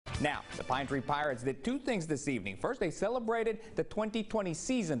Now, the Pine Tree Pirates did two things this evening. First, they celebrated the 2020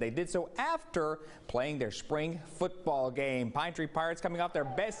 season. They did so after playing their spring football game. Pine Tree Pirates coming off their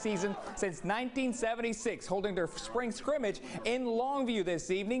best season since 1976, holding their spring scrimmage in Longview this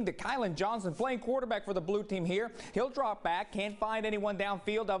evening. DeKylan Johnson playing quarterback for the blue team here. He'll drop back, can't find anyone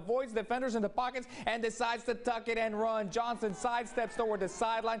downfield, avoids defenders in the pockets, and decides to tuck it and run. Johnson sidesteps toward the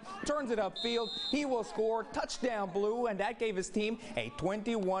sideline, turns it upfield. He will score. Touchdown Blue, and that gave his team a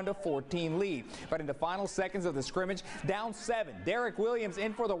 21-14 lead. But in the final seconds of the scrimmage, down 7, Derek Williams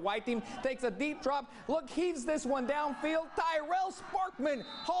in for the white team, takes a deep drop. Look, heaves this one downfield. Tyrell Sparkman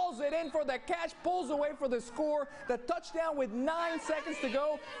hauls it in for the catch, pulls away for the score. The touchdown with 9 seconds to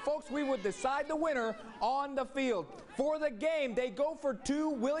go. Folks, we would decide the winner on the field. For the game, they go for 2.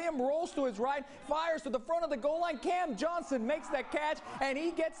 William rolls to his right, fires to the front of the goal line. Cam Johnson makes that catch, and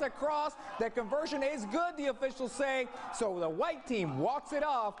he gets across. The conversion is good, the officials say. So the white team walks it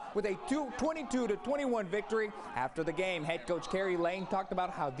off with a 22-21 victory. After the game, head coach Kerry Lane talked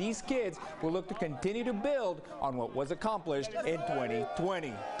about how these kids will look to continue to build on what was accomplished in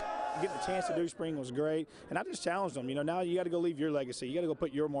 2020. Getting the chance to do spring was great, and I just challenged them. You know, now you got to go leave your legacy. You got to go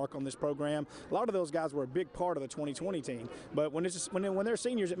put your mark on this program. A lot of those guys were a big part of the 2020 team, but when they're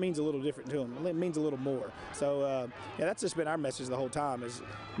seniors, it means a little different to them. It means a little more. So, yeah, that's just been our message the whole time: is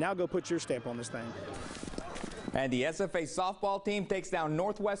now go put your stamp on this thing. And the SFA softball team takes down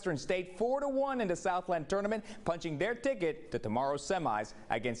Northwestern State 4-1 in the Southland tournament, punching their ticket to tomorrow's semis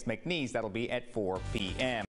against McNeese. That'll be at 4 p.m.